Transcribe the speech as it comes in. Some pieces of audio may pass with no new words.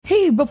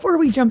Hey, before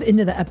we jump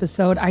into the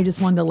episode, I just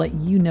wanted to let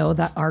you know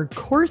that our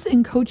course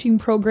and coaching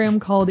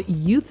program called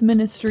Youth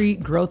Ministry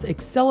Growth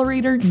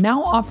Accelerator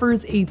now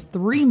offers a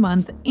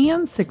 3-month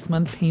and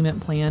 6-month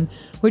payment plan,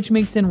 which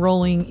makes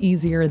enrolling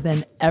easier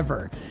than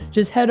ever.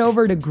 Just head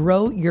over to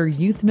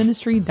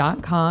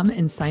growyouthministry.com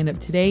and sign up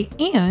today.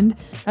 And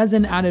as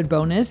an added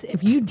bonus,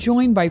 if you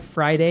join by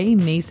Friday,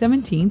 May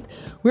 17th,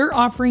 we're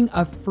offering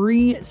a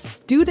free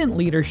student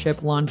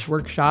leadership launch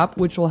workshop,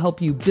 which will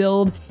help you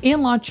build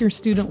and launch your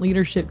student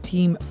leadership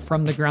team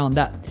from the ground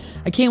up.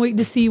 I can't wait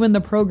to see you in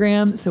the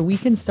program so we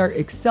can start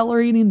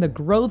accelerating the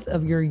growth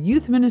of your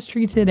youth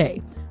ministry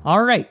today.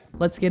 All right,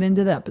 let's get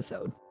into the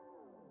episode.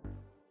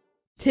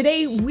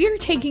 Today, we're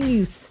taking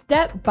you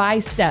step by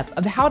step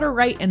of how to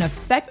write an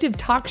effective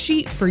talk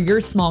sheet for your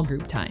small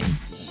group time.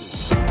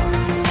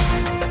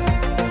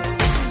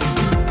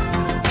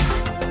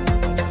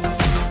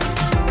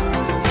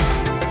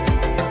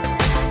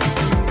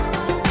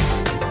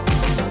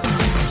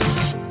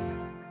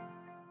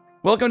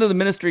 Welcome to the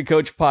Ministry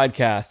Coach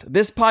Podcast.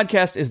 This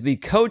podcast is the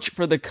coach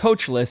for the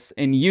coachless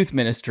in youth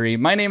ministry.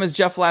 My name is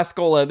Jeff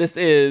Lascola. This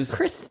is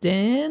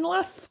Kristen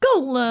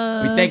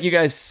Lascola. We thank you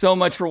guys so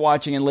much for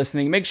watching and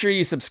listening. Make sure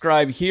you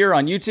subscribe here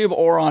on YouTube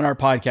or on our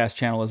podcast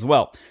channel as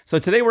well. So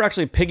today we're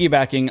actually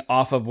piggybacking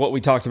off of what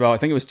we talked about, I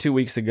think it was 2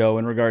 weeks ago,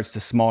 in regards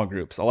to small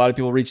groups. A lot of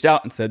people reached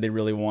out and said they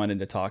really wanted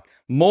to talk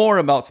more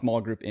about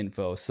small group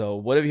info. So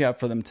what do you have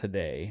for them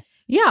today?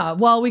 Yeah,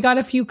 well, we got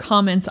a few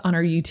comments on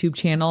our YouTube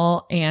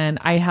channel, and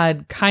I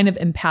had kind of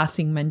in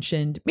passing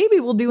mentioned,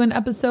 maybe we'll do an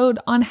episode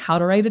on how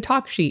to write a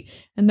talk sheet.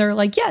 And they're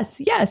like, yes,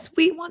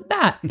 we want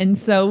that. And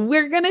so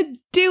we're going to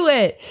do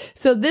it.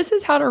 So this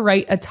is how to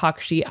write a talk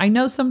sheet. I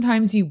know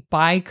sometimes you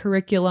buy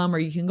curriculum or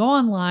you can go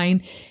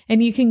online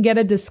and you can get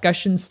a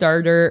discussion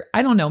starter.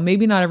 I don't know,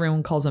 maybe not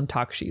everyone calls them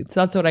talk sheets.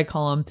 That's what I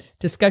call them.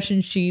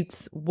 Discussion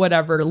sheets,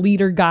 whatever,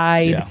 leader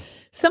guide. Yeah.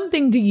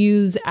 Something to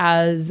use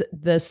as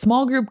the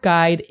small group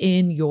guide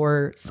in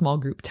your small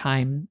group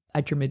time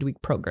at your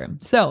midweek program.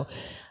 So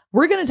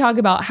we're going to talk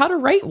about how to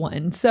write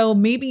one. So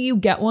maybe you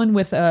get one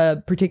with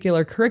a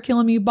particular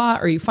curriculum you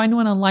bought or you find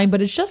one online,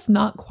 but it's just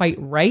not quite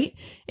right.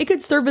 It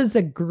could serve as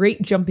a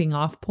great jumping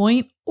off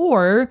point,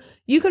 or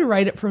you could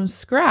write it from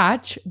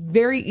scratch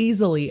very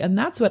easily. And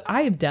that's what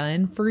I've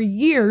done for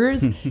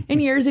years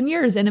and years and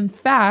years. And in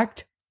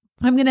fact,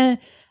 I'm going to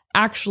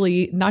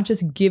actually not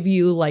just give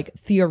you like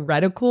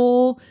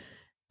theoretical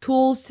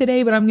tools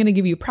today, but I'm going to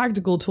give you a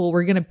practical tool.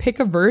 We're going to pick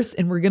a verse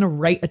and we're going to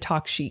write a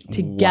talk sheet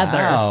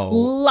together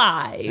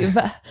live.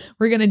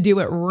 We're going to do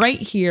it right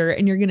here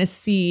and you're going to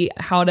see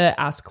how to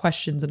ask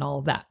questions and all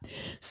of that.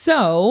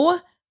 So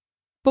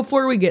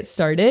before we get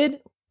started,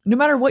 no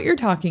matter what you're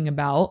talking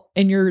about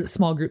in your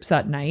small groups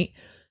that night,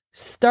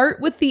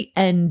 start with the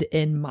end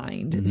in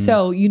mind. Mm-hmm.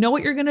 So you know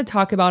what you're going to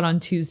talk about on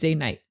Tuesday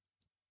night.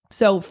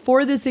 So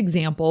for this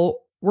example,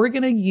 we're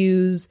going to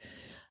use,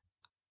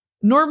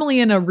 normally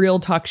in a real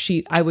talk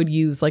sheet, I would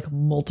use like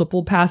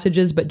multiple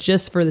passages, but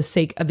just for the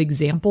sake of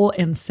example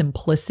and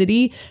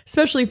simplicity,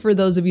 especially for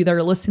those of you that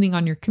are listening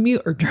on your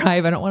commute or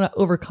drive, I don't want to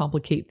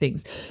overcomplicate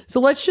things. So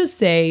let's just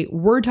say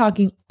we're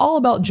talking all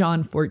about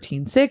John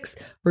 14:6,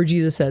 where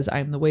Jesus says, I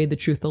am the way, the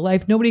truth, the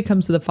life. Nobody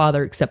comes to the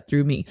Father except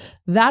through me.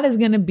 That is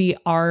going to be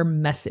our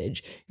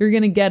message. You're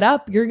going to get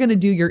up, you're going to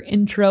do your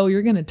intro,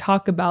 you're going to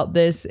talk about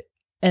this,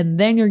 and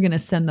then you're going to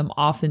send them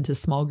off into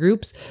small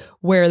groups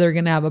where they're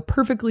going to have a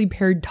perfectly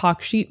paired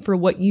talk sheet for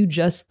what you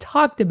just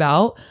talked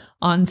about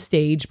on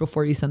stage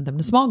before you send them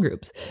to small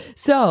groups.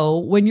 So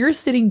when you're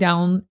sitting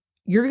down,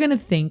 you're going to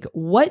think,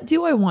 what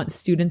do I want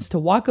students to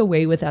walk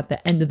away with at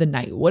the end of the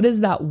night? What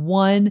is that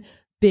one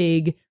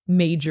big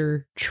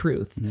major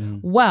truth?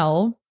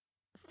 Well,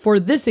 for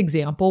this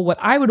example, what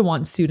I would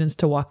want students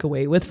to walk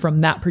away with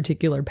from that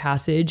particular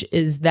passage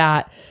is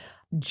that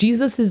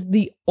Jesus is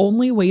the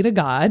only way to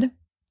God.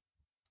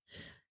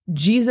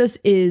 Jesus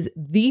is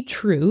the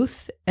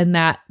truth, and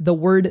that the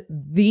word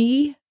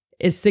 "the"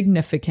 is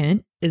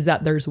significant, is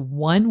that there's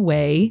one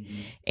way,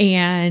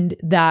 and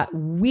that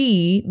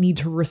we need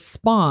to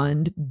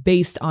respond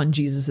based on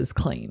Jesus's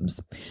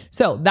claims.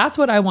 So that's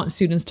what I want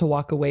students to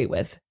walk away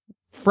with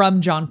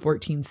from John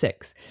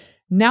 14:6.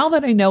 Now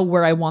that I know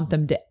where I want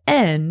them to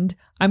end,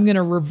 I'm going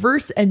to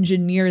reverse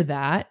engineer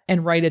that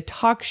and write a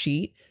talk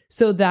sheet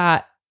so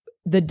that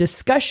the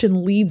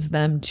discussion leads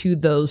them to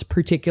those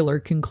particular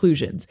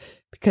conclusions.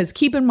 Because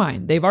keep in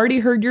mind, they've already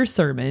heard your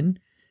sermon.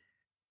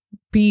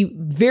 Be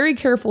very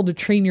careful to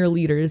train your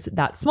leaders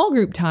that small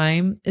group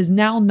time is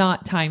now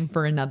not time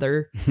for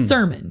another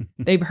sermon.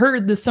 They've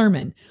heard the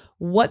sermon.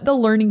 What the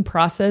learning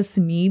process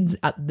needs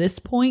at this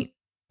point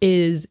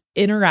is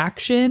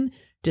interaction,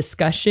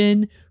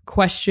 discussion,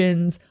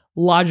 questions,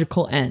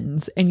 logical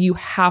ends, and you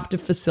have to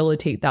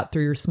facilitate that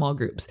through your small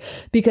groups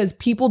because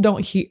people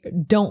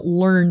don't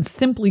learn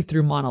simply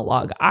through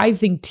monologue. I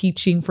think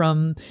teaching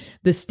from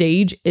the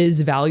stage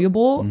is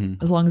valuable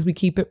as long as we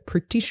keep it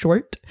pretty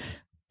short.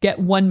 get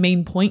one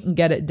main point and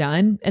get it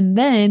done, and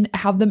then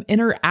have them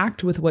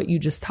interact with what you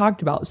just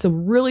talked about. So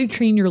really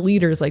train your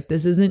leaders like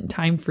this isn't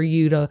time for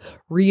you to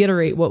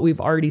reiterate what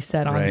we've already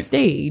said on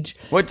stage.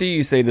 What do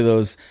you say to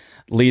those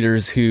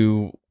leaders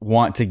who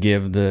want to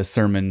give the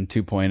sermon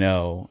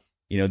 2.0?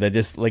 That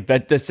just like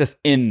that's just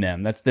in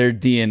them. That's their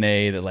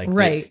DNA. That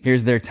like,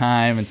 here's their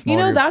time and small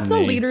groups. That's a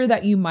leader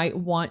that you might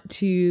want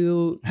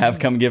to have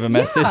come give a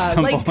message. At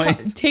some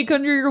point. Take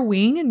under your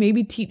wing and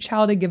maybe teach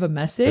how to give a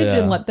message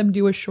and let them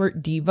do a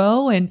short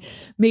devo. And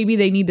maybe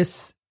they need to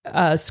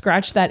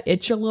scratch that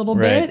itch a little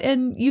bit,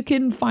 and you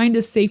can find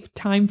a safe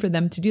time for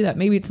them to do that.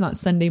 Maybe it's not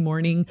Sunday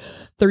morning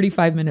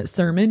 35-minute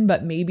sermon,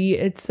 but maybe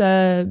it's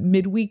a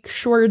midweek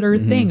shorter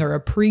thing or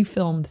a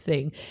pre-filmed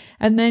thing,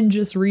 and then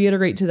just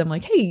reiterate to them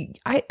like, hey,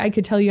 I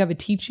could tell you have a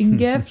teaching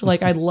gift,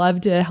 like I'd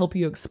love to help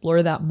you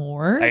explore that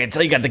more. I can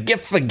tell you got the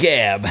gift for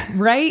gab,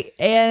 right?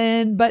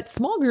 But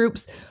small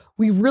groups,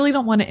 we really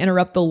don't want to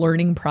interrupt the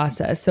learning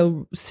process.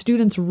 So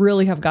students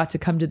really have got to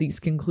come to these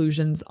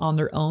conclusions on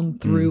their own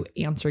through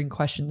answering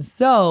questions.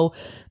 So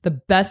the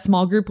best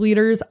small group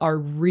leaders are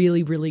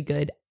really, really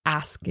good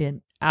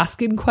asking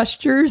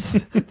questions.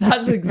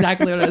 That's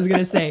exactly what I was going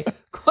to say.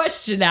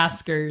 Question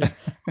askers,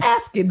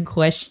 asking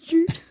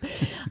questions.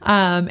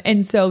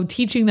 And so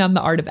teaching them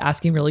the art of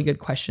asking really good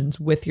questions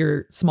with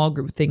your small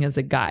group thing as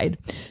a guide.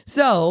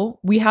 So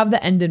we have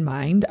the end in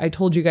mind. I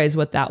told you guys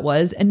what that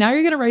was. And now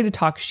you're going to write a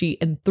talk sheet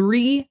in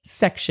 3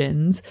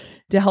 sections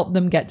to help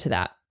them get to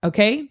that.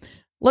 Okay.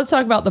 Let's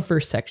talk about the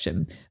first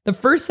section. The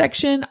first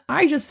section,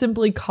 I just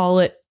simply call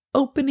it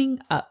opening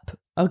up.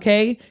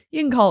 Okay.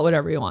 You can call it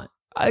whatever you want.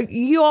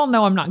 You all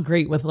know I'm not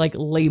great with like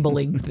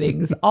labeling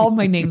things. All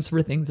my names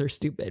for things are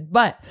stupid,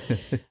 but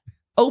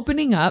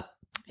opening up,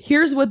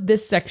 here's what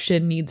this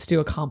section needs to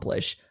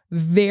accomplish.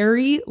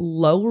 Very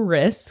low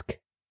risk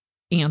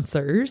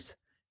answers,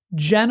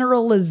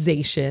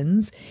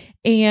 generalizations,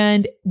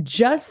 and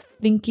just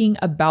thinking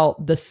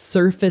about the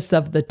surface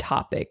of the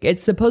topic.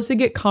 It's supposed to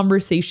get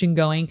conversation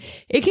going.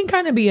 It can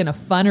kind of be in a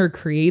fun or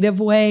creative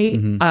way.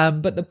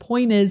 But the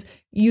point is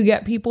you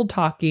get people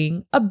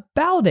talking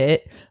about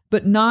it,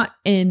 but not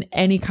in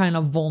any kind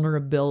of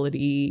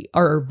vulnerability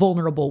or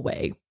vulnerable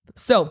way.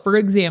 So for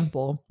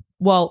example,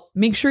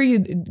 make sure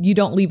you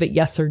don't leave it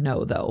yes or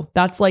no, though.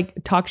 That's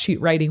like talk sheet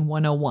writing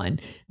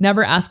 101.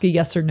 Never ask a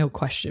yes or no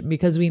question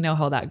because we know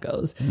how that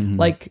goes.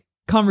 Like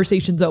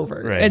conversation's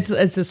over. It's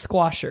a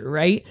squasher,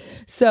 right?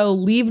 So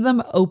leave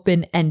them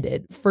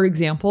open-ended. For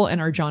example,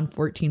 in our John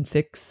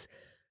 14:6,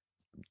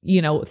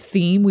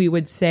 theme, we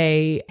would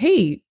say,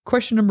 hey,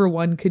 question number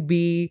 1 could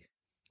be,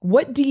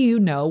 what do you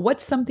know?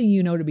 What's something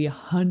you know to be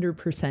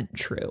 100%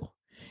 true?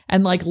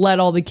 And like,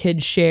 let all the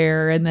kids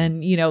share. And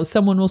then,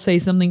 someone will say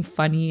something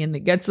funny and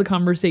it gets the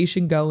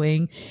conversation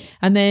going.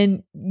 And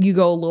then you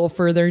go a little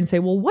further and say,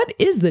 well, what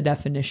is the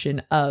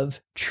definition of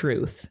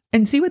truth?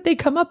 And see what they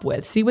come up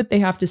with. See what they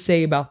have to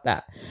say about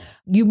that.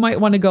 You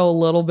might want to go a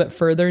little bit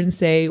further and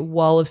say,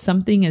 well, if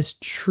something is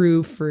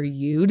true for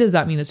you, does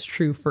that mean it's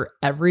true for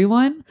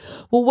everyone?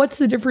 Well, what's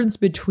the difference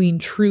between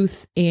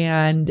truth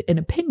and an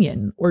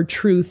opinion, or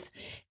truth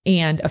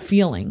and a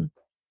feeling?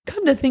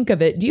 Come to think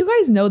of it, do you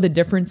guys know the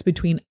difference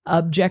between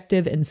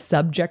objective and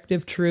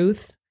subjective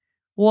truth?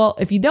 Well,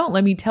 if you don't,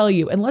 let me tell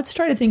you. And let's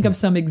try to think of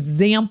some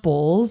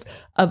examples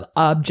of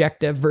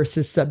objective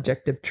versus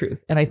subjective truth.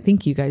 And I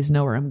think you guys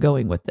know where I'm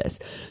going with this.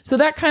 So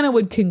that kind of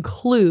would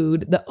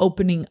conclude the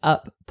opening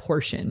up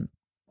portion.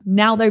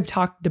 Now they've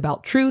talked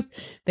about truth.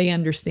 They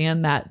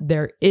understand that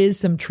there is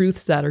some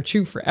truths that are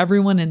true for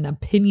everyone and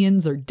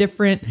opinions are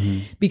different,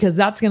 because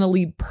that's going to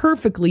lead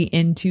perfectly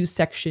into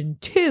section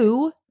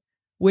 2,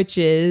 which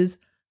is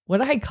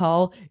what I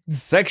call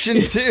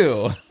section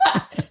 2.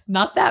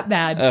 Not that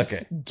bad.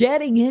 Okay.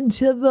 Getting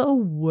into the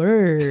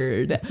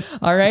word.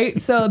 All right.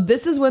 So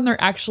this is when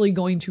they're actually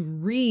going to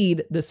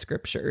read the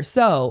scripture.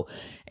 So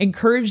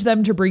encourage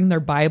them to bring their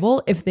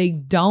Bible. If they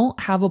don't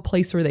have a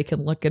place where they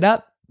can look it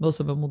up, most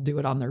of them will do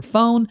it on their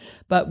phone,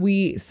 but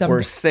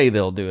or say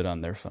they'll do it on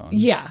their phone.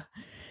 Yeah.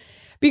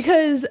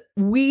 Because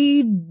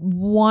we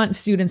want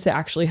students to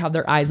actually have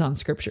their eyes on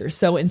scripture.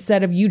 So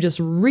instead of you just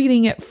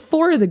reading it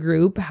for the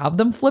group, have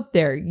them flip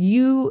there.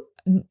 You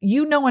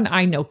and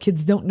I know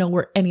kids don't know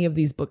where any of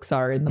these books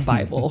are in the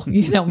Bible.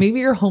 Maybe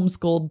you're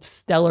homeschooled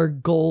stellar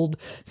gold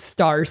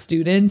star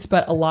students,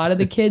 but a lot of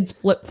the kids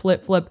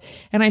flip.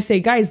 And I say,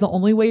 guys, the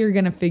only way you're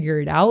going to figure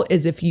it out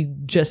is if you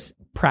just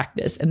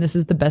practice. And this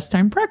is the best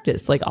time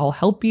practice. Like, I'll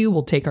help you.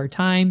 We'll take our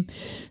time.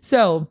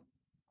 So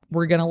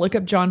we're going to look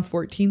up John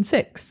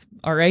 14:6.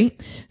 All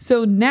right.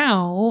 So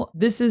now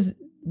this is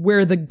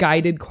where the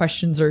guided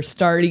questions are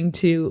starting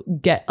to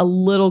get a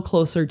little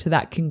closer to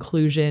that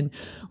conclusion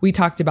we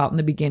talked about in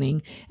the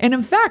beginning. And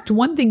in fact,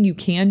 one thing you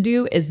can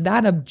do is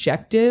that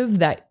objective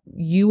that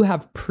you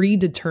have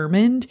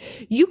predetermined,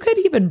 you could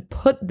even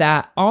put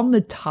that on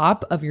the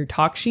top of your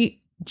talk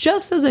sheet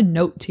just as a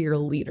note to your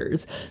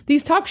leaders.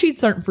 These talk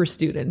sheets aren't for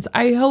students.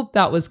 I hope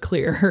that was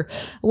clear.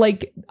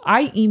 Like,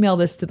 I email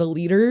this to the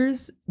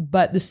leaders,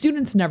 but the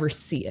students never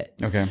see it.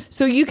 Okay.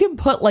 So you can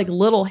put like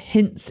little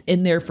hints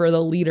in there for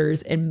the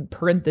leaders in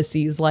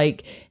parentheses,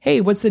 like,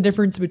 hey, what's the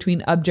difference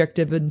between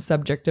objective and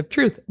subjective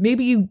truth?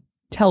 Maybe you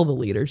tell the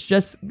leaders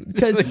just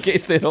because in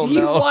case they don't you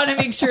know. want to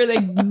make sure they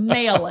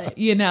nail it,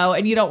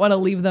 and you don't want to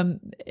leave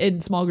them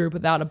in small group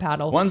without a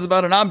paddle. One's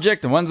about an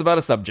object and one's about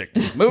a subject.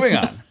 Moving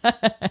on.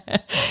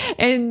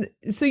 And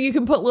so you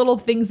can put little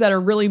things that are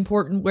really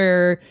important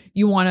where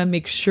you want to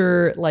make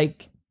sure,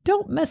 like,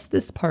 don't mess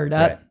this part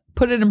up. Right.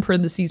 Put it in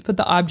parentheses, put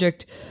the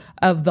object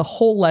of the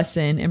whole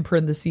lesson in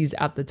parentheses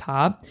at the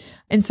top.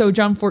 And so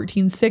John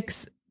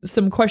 14:6,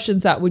 some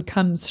questions that would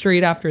come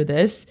straight after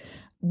this.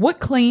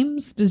 What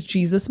claims does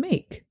Jesus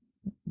make?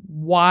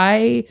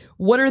 Why?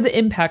 What are the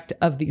impact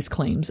of these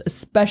claims,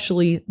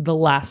 especially the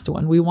last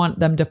one? We want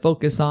them to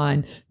focus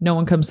on no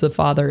one comes to the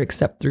Father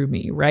except through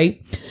me,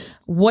 right?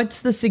 What's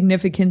the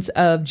significance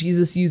of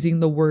Jesus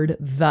using the word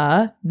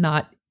the,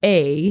 not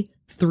a,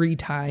 3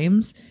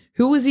 times?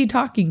 Who was he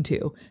talking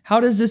to? How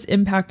does this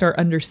impact our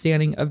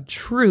understanding of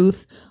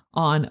truth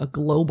on a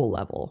global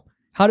level?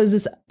 How does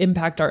this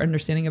impact our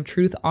understanding of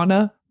truth on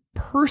a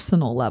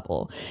personal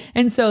level?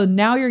 And so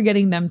now you're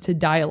getting them to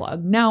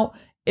dialogue. Now,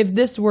 if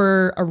this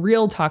were a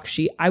real talk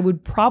sheet, I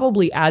would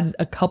probably add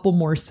a couple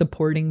more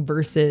supporting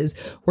verses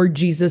where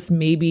Jesus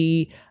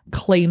maybe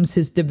claims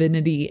his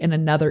divinity in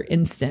another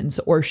instance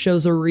or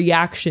shows a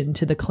reaction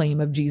to the claim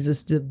of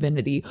Jesus'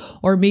 divinity.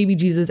 Or maybe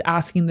Jesus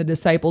asking the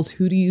disciples,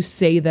 who do you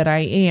say that I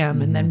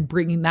am? And then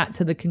bringing that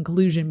to the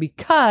conclusion,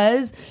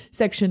 because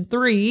section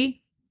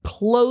 3,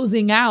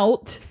 closing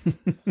out,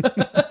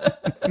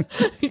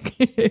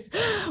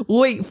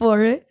 wait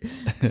for it.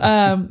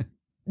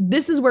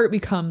 This is where it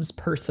becomes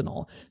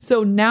personal.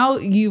 So now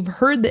you've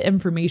heard the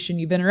information,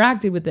 you've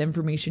interacted with the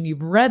information,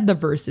 you've read the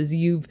verses,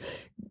 you've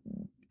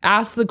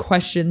asked the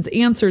questions,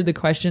 answered the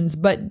questions,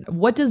 but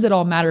what does it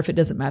all matter if it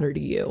doesn't matter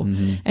to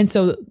you? And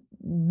so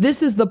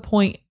this is the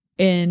point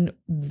in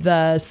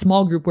the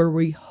small group where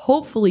we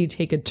hopefully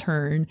take a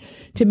turn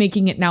to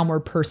making it now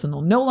more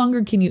personal. No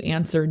longer can you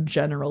answer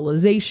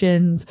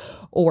generalizations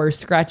or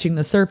scratching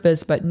the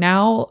surface, but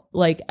now,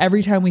 like,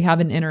 every time we have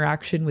an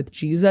interaction with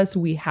Jesus,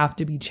 we have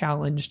to be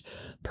challenged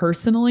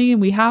personally,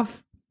 and we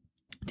have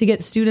to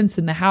get students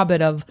in the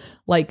habit of,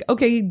 like,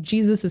 okay,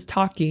 Jesus is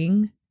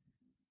talking.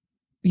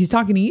 He's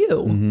talking to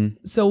you.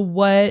 So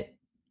what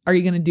are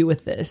you going to do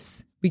with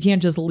this? We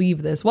can't just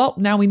leave this. Well,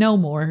 now we know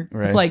more.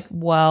 Right. It's like,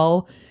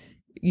 well,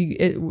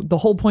 the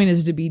whole point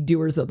is to be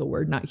doers of the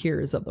word, not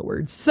hearers of the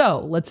word.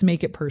 So let's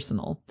make it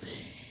personal.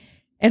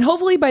 And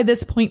hopefully by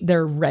this point,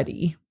 they're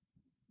ready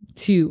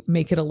to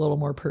make it a little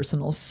more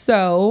personal.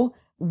 So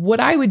what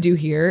I would do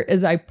here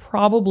is I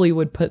probably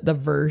would put the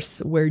verse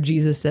where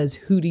Jesus says,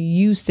 who do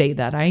you say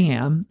that I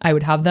am? I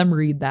would have them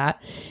read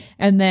that.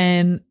 And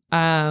then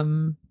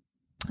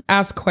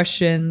ask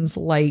questions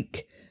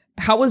like,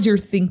 how was your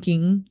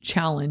thinking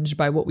challenged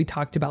by what we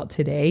talked about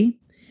today?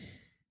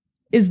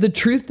 Is the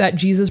truth that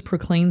Jesus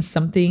proclaims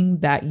something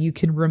that you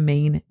can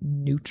remain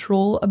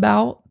neutral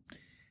about?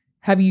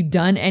 Have you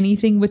done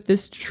anything with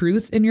this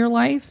truth in your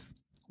life?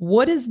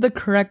 What is the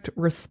correct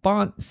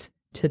response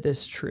to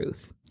this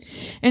truth?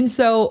 And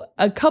so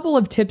a couple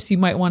of tips you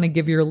might want to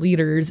give your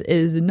leaders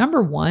is,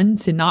 number 1,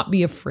 to not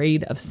be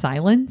afraid of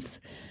silence.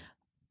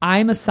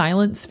 I'm a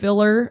silence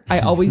filler.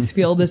 I always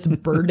feel this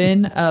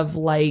burden of,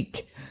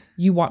 like,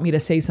 you want me to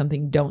say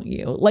something, don't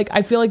you? Like,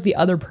 I feel like the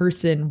other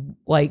person,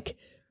 like,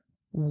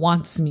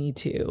 wants me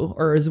to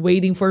or is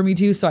waiting for me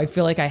to, so I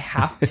feel like I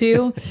have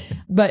to.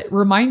 But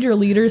remind your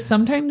leaders,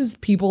 sometimes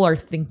people are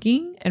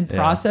thinking and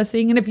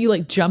processing, and if you,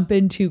 like, jump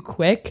in too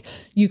quick,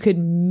 you could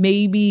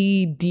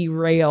maybe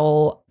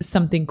derail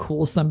something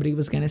cool somebody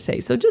was going to say.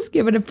 So just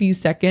give it a few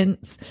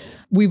seconds.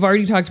 We've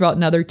already talked about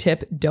another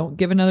tip. Don't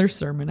give another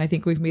sermon. I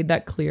think we've made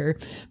that clear.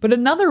 But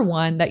another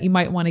one that you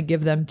might want to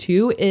give them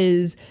too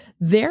is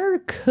there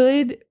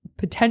could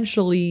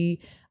potentially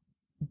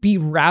be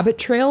rabbit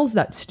trails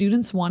that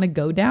students want to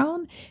go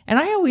down. And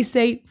I always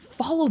say,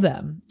 follow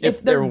them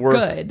if they're worth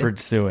good.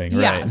 Pursuing,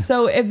 Yeah. right.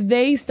 So if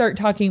they start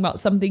talking about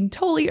something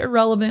totally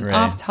irrelevant,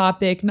 off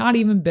topic, not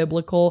even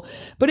biblical,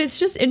 but it's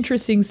just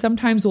interesting.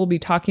 Sometimes we'll be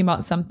talking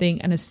about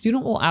something and a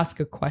student will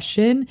ask a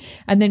question,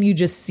 and then you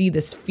just see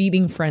this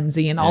feeding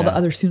frenzy and all the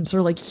other students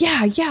are like,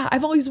 yeah,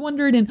 I've always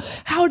wondered, and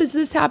how does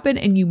this happen?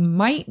 And you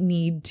might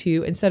need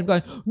to, instead of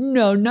going,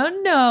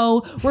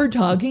 no, we're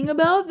talking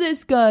about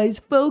this, guys,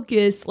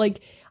 focus.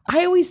 Like,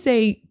 I always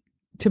say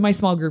to my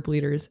small group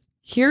leaders,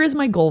 here is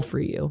my goal for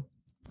you,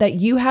 that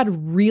you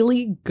had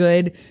really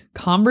good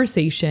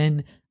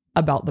conversation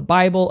about the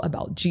Bible,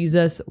 about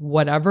Jesus,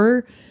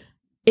 whatever.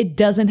 It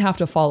doesn't have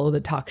to follow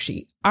the talk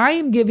sheet. I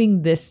am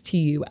giving this to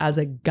you as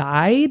a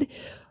guide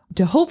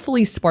to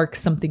hopefully spark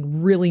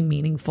something really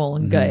meaningful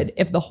and good.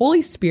 If the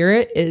Holy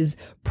Spirit is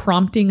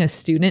prompting a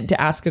student to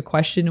ask a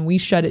question and we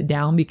shut it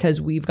down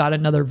because we've got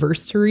another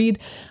verse to read,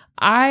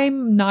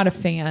 I'm not a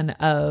fan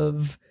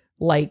of,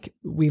 like,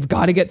 we've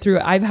got to get through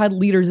it. I've had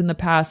leaders in the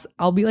past.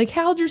 I'll be like,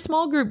 how'd your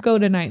small group go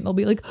tonight? And they'll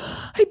be like,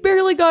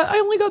 I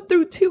only got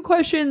through 2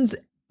 questions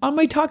on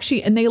my talk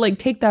sheet. And they like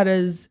take that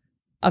as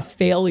a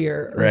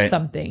failure or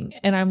something.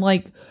 And I'm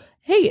like,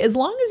 hey, as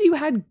long as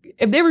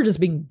if they were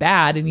just being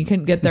bad and you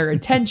couldn't get their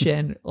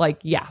attention, like,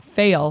 yeah,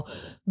 fail,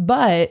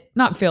 but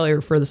not failure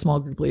for the small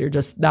group leader.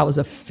 Just that was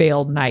a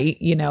failed night,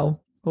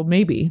 well,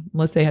 maybe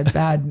unless they had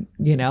bad,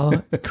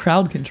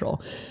 crowd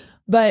control,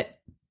 but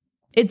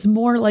it's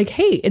more like,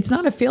 hey, it's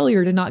not a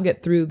failure to not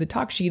get through the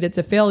talk sheet. It's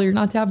a failure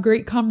not to have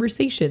great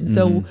conversation.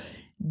 So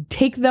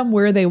take them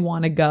where they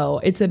want to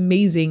go. It's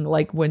amazing.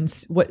 Like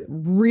what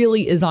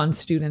really is on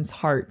students'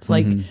 hearts,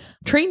 like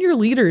train your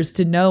leaders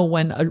to know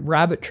when a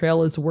rabbit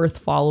trail is worth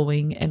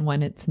following and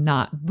when it's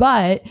not.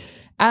 But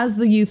as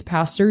the youth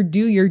pastor,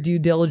 do your due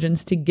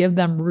diligence to give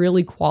them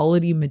really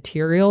quality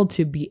material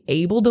to be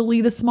able to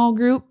lead a small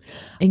group,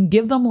 and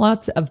give them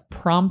lots of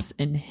prompts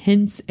and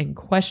hints and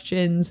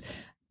questions.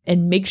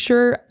 And make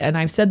sure, and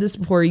I've said this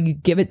before, you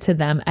give it to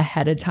them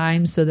ahead of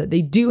time so that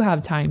they do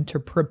have time to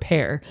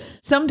prepare.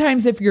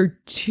 Sometimes if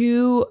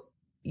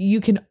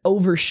you can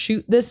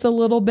overshoot this a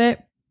little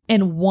bit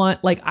and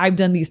like, I've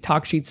done these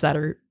talk sheets that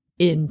are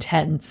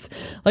intense.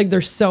 Like,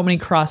 there's so many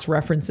cross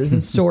references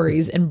and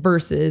stories and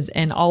verses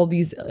and all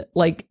these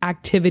like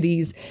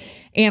activities.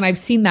 And I've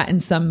seen that in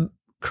some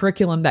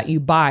curriculum that you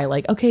buy,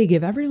 like, okay,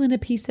 give everyone a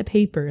piece of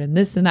paper and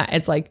this and that.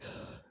 It's like,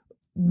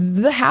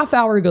 the half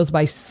hour goes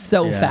by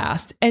so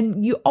fast,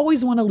 and you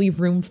always want to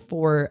leave room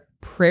for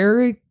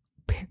prayer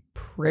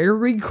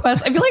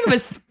requests. I feel like I have a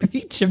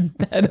speech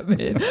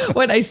impediment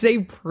when I say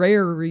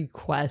prayer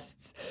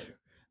requests.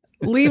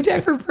 Leave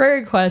time for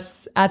prayer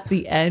requests at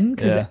the end,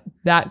 because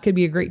that could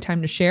be a great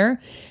time to share.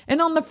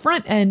 And on the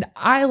front end,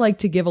 I like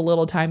to give a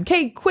little time.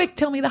 Okay, quick,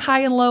 tell me the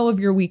high and low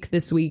of your week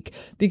this week,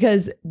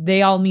 because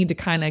they all need to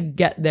kind of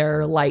get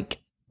their like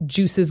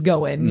juices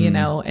going,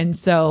 and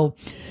so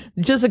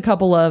just a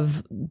couple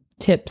of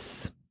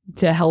tips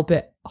to help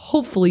it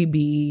hopefully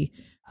be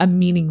a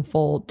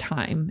meaningful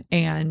time,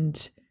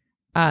 and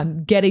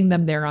getting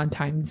them there on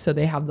time so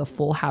they have the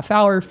full half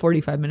hour,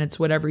 45 minutes,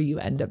 whatever you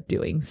end up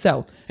doing.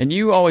 So, and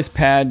you always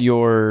pad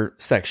your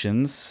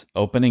sections,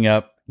 opening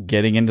up,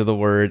 getting into the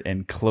word,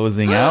 and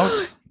closing out.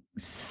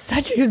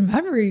 Such a good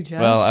memory,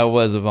 Jeff. Well, I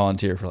was a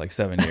volunteer for like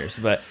 7 years,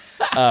 but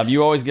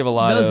you always give a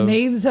lot Those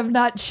names have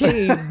not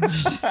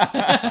changed.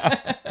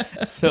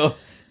 So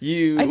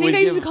I think I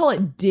used to call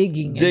it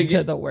digging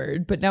into the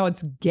word, but now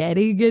it's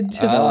getting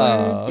into the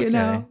word,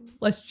 okay.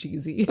 Less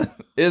cheesy.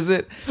 Is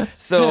it?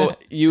 So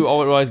you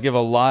always give a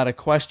lot of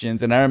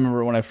questions. And I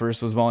remember when I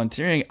first was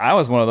volunteering, I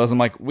was one of those. I'm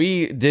like,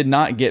 we did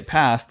not get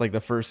past like the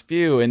first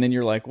few. And then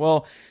you're like,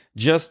 well,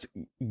 just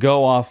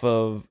go off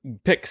of,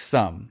 pick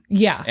some.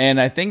 Yeah. And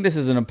I think this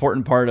is an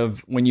important part of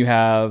when you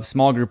have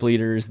small group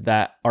leaders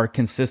that are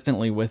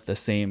consistently with the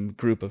same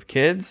group of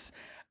kids.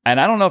 And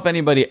I don't know if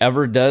anybody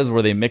ever does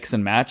where they mix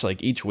and match,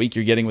 like each week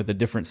you're getting with a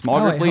different small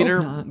group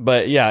leader.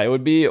 But yeah, it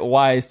would be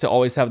wise to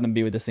always have them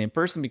be with the same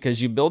person, because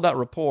you build that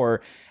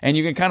rapport and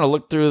you can kind of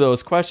look through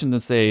those questions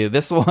and say,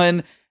 this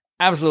one,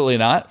 absolutely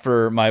not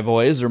for my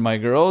boys or my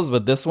girls,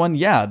 but this one,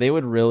 yeah, they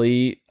would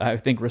really, I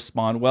think,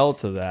 respond well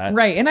to that.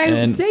 Right. And I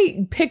would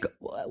say pick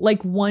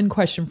like one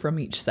question from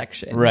each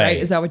section. Right.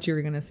 Is that what you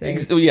were going to say?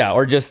 Yeah.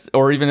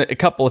 Or even a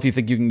couple if you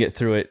think you can get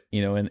through it,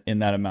 in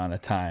that amount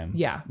of time.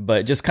 Yeah.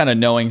 But just kind of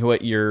knowing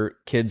what your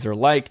kids are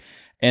like.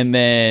 And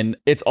then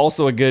it's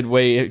also a good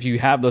way if you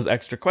have those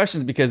extra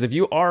questions, because if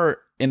you are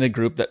in a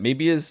group that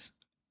maybe is,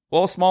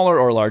 well, smaller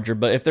or larger,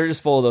 but if they're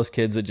just full of those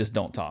kids that just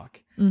don't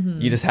talk,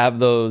 you just have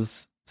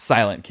those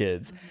silent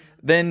kids,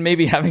 then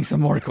maybe having some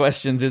more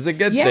questions is a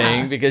good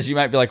thing, because you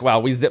might be like,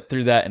 wow, we zipped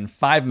through that in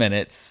 5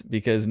 minutes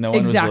because no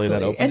one was really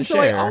that open and to so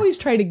share. I always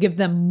try to give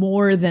them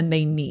more than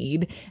they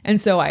need.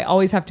 And so I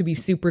always have to be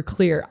super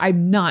clear.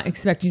 I'm not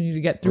expecting you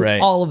to get through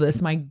all of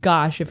this. My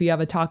gosh, if you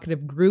have a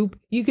talkative group,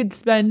 you could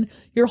spend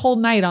your whole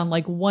night on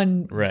like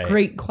one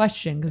great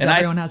question, because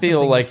everyone has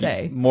something to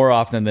say. More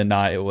often than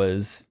not, it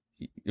was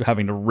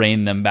having to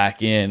rein them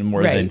back in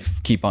more than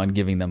keep on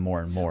giving them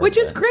more and more. Which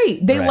is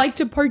great. They like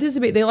to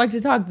participate. They like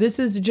to talk. This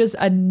is just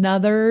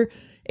another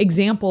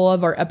example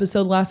of our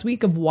episode last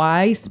week of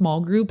why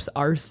small groups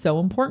are so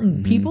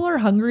important. People are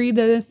hungry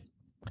to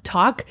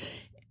talk.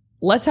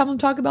 Let's have them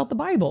talk about the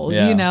Bible,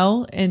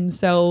 And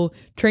so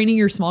training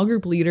your small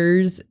group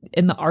leaders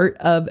in the art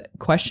of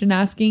question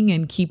asking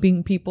and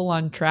keeping people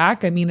on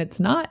track. I mean, it's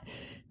not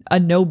a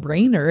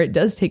no-brainer. It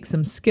does take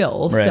some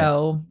skill. Right.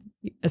 So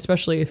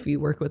especially if you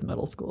work with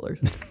middle schoolers.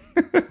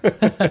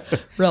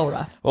 Real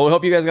rough. Well, we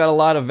hope you guys got a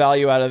lot of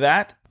value out of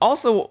that.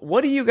 Also,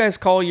 what do you guys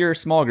call your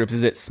small groups?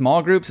 Is it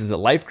small groups? Is it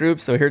life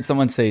groups? So I heard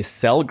someone say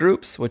cell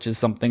groups, which is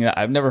something that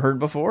I've never heard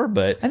before,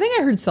 but I think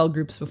I heard cell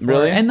groups before.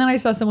 Really? And then I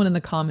saw someone in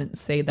the comments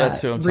say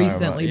that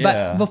recently,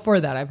 but before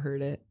that I've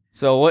heard it.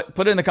 So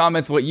put in the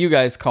comments what you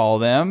guys call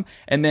them.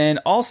 And then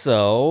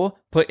also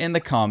put in the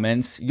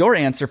comments your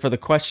answer for the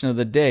question of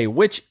the day,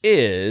 which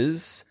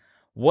is,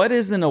 what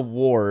is an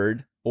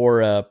award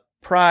or a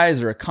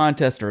prize or a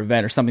contest or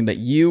event or something that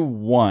you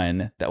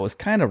won that was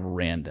kind of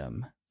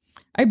random?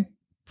 I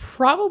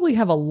probably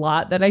have a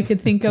lot that I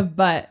could think of,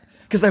 but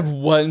because I've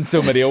won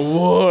so many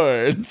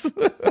awards.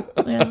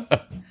 yeah.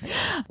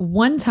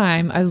 One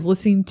time I was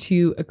listening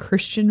to a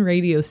Christian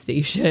radio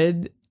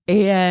station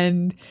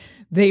and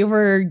they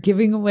were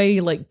giving away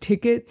like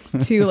tickets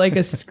to like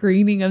a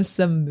screening of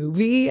some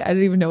movie. I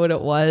didn't even know what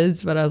it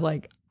was, but I was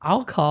like,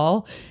 I'll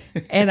call.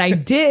 And I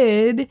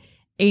did.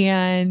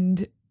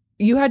 And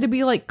you had to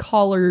be like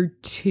caller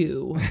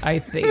 2, I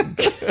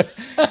think.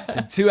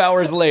 2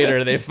 hours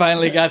later, they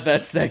finally got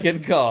that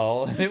second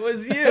call. And it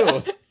was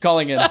you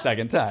calling in a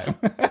second time.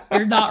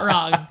 You're not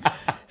wrong.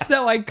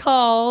 So I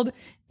called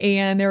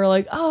and they were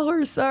like, oh,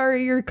 we're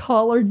sorry, you're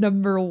caller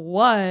number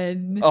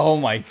 1. Oh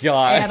my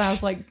gosh. And I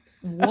was like,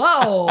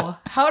 whoa,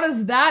 how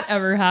does that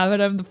ever happen?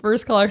 I'm the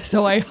first caller.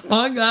 So I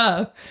hung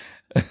up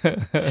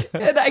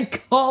and I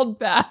called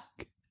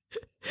back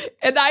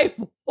and I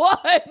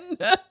won.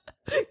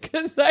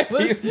 Because I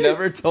was... You've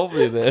never told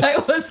me this. I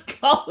was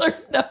caller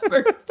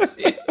number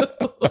 2.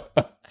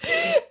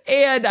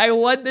 And I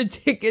won the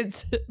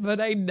tickets,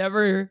 but I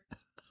never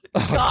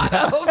got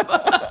them.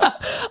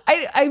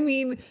 I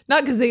mean,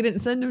 not because they didn't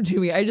send them to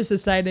me. I just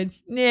decided,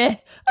 nah,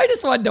 I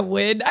just wanted to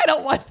win. I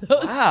don't want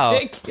those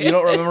tickets. You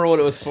don't remember what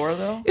it was for,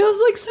 though? It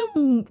was like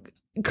some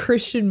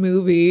Christian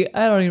movie.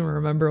 I don't even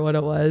remember what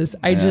it was.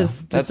 I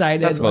just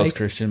decided. That's most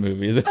Christian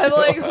movies. I'm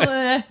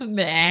like,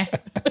 meh.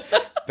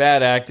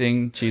 Bad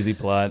acting, cheesy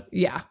plot.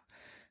 Yeah.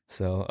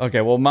 So, okay.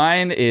 Well,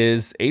 mine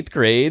is 8th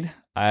grade.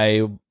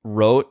 I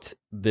wrote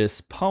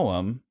this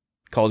poem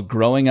called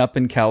Growing Up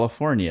in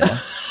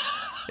California.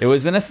 It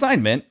was an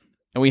assignment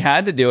and we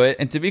had to do it.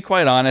 And to be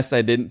quite honest,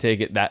 I didn't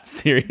take it that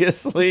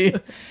seriously.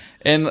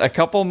 And a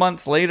couple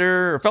months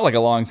later, or felt like a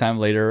long time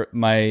later,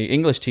 my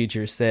English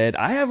teacher said,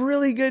 I have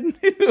really good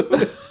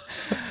news.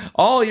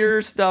 All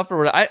your stuff,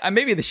 or I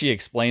maybe she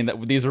explained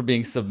that these were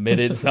being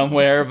submitted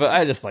somewhere, but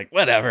I just like,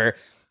 whatever.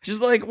 She's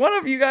like, one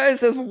of you guys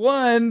has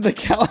won the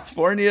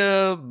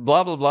California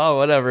blah, blah, blah,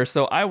 whatever.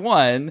 So I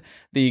won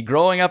the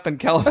Growing Up in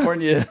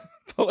California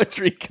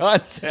poetry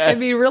contest. It'd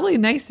be really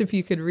nice if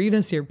you could read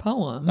us your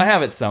poem. I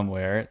have it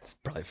somewhere. It's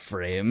probably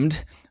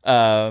framed.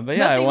 But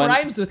yeah, Nothing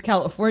rhymes with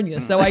California,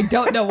 so I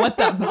don't know what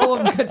that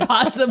poem could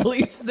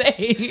possibly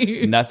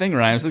say. Nothing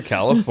rhymes with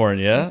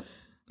California.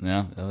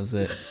 No, that was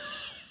it.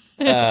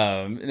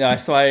 No,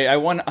 so I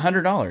won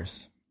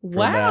 $100.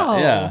 Wow.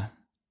 That. Yeah.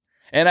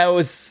 And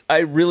I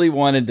really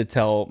wanted to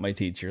tell my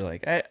teacher,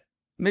 like,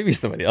 maybe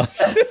somebody else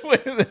should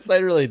win this. I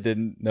really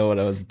didn't know what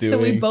I was doing. So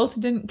we both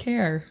didn't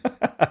care.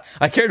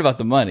 I cared about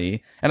the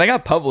money, and I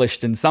got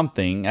published in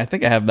something. I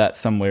think I have that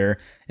somewhere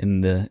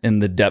in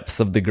the depths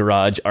of the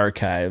garage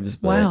archives.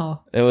 But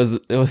wow. It was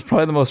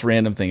probably the most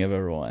random thing I've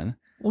ever won.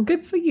 Well,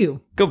 good for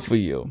you. Good for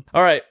you.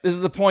 All right. This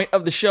is the point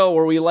of the show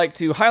where we like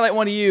to highlight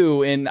one of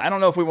you. And I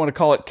don't know if we want to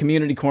call it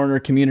Community Corner,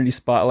 Community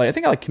Spotlight. I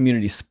think I like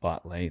Community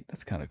Spotlight.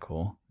 That's kind of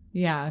cool.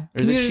 Yeah.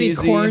 Or is it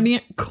cheesy? Corny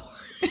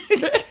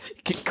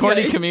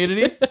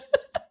community?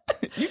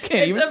 You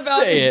can't even say it. It's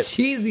about as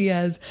cheesy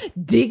as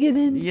digging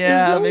into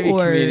the maybe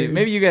Lord. community.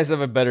 Maybe you guys have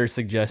a better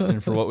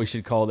suggestion for what we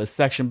should call this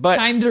section. But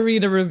time to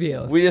read a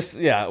review. We just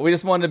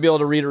wanted to be able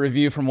to read a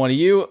review from one of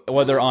you,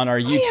 whether on our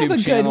YouTube I have a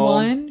channel. Good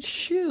one.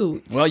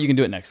 Shoot. Well, you can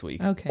do it next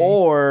week. Okay.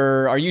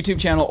 Or our YouTube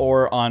channel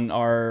or on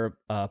our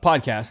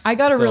podcast. I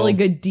got a really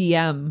good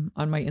DM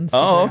on my Instagram.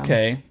 Oh,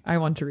 okay. I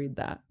want to read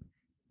that.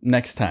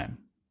 Next time.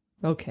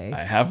 Okay.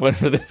 I have one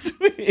for this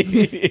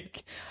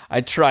week.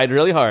 I tried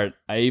really hard.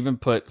 I even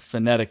put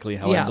phonetically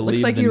how I believe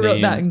looks like the you name. wrote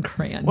that in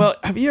crayon. Well,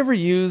 have you ever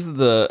used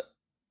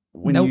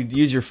when you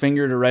use your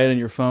finger to write on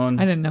your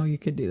phone? I didn't know you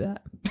could do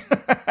that.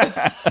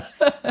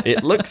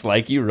 It looks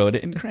like you wrote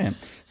it in crayon.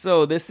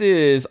 So this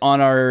is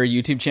on our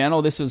YouTube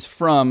channel. This was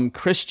from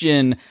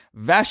Christian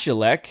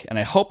Vashilek, and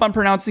I hope I'm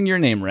pronouncing your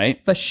name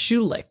right.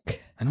 Vashulik.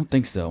 I don't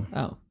think so.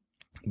 Oh.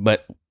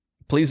 But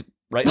please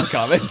write in the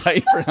comments how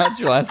you pronounce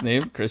your last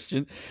name,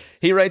 Christian.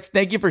 He writes,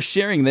 thank you for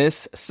sharing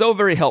this. So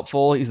very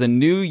helpful. He's a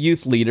new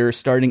youth leader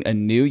starting a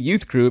new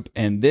youth group,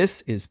 and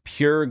this is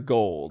pure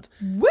gold.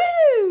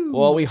 Woo!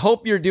 Well, we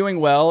hope you're doing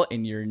well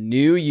in your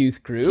new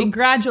youth group.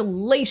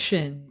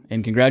 Congratulations.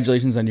 And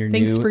congratulations on your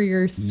Thanks new for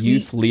your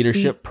youth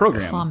leadership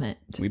program. Comment.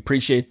 We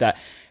appreciate that.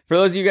 For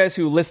those of you guys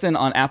who listen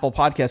on Apple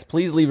Podcasts,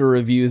 please leave a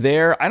review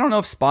there. I don't know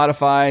if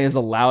Spotify has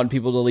allowed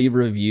people to leave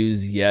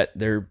reviews yet.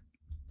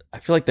 I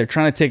feel like they're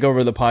trying to take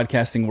over the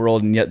podcasting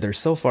world, and yet they're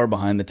so far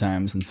behind the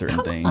times in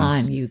certain things. Come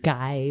on, you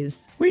guys.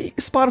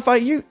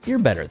 Spotify, you're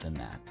better than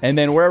that. And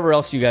then wherever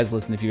else you guys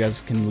listen, if you guys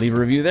can leave a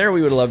review there,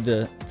 we would love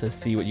to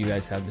see what you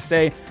guys have to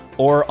say,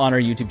 or on our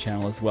YouTube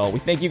channel as well. We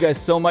thank you guys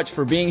so much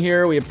for being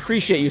here. We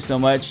appreciate you so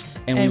much,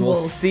 and we will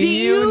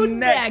see you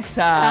next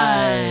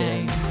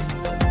time.